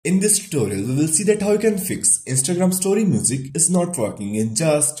In this tutorial, we will see that how you can fix Instagram story music is not working in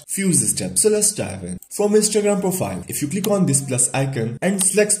just few steps. So let's dive in. From Instagram profile, if you click on this plus icon and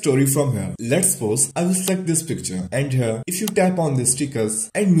select story from here, let's suppose I will select this picture, and here if you tap on the stickers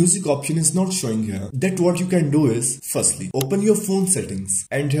and music option is not showing here, that what you can do is firstly open your phone settings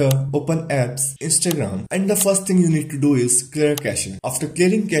and here open apps, Instagram, and the first thing you need to do is clear cache. After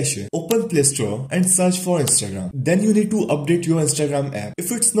clearing cache, open Play Store and search for Instagram. Then you need to update your Instagram app.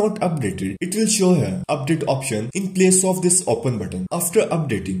 If it's not updated, it will show here update option in place of this open button. After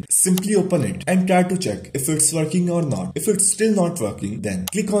updating, simply open it and try to check if it's working or not. If it's still not working, then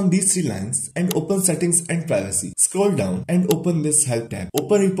click on these three lines and open settings and privacy. Scroll down and open this help tab.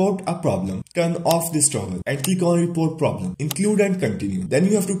 Open report a problem. Turn off this toggle and click on report problem. Include and continue. Then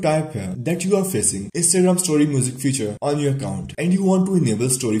you have to type here that you are facing Instagram story music feature on your account and you want to enable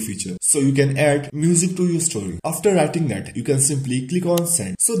story feature so you can add music to your story. After writing that, you can simply click on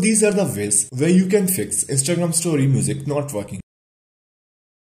send. So these are the ways where you can fix Instagram story music not working.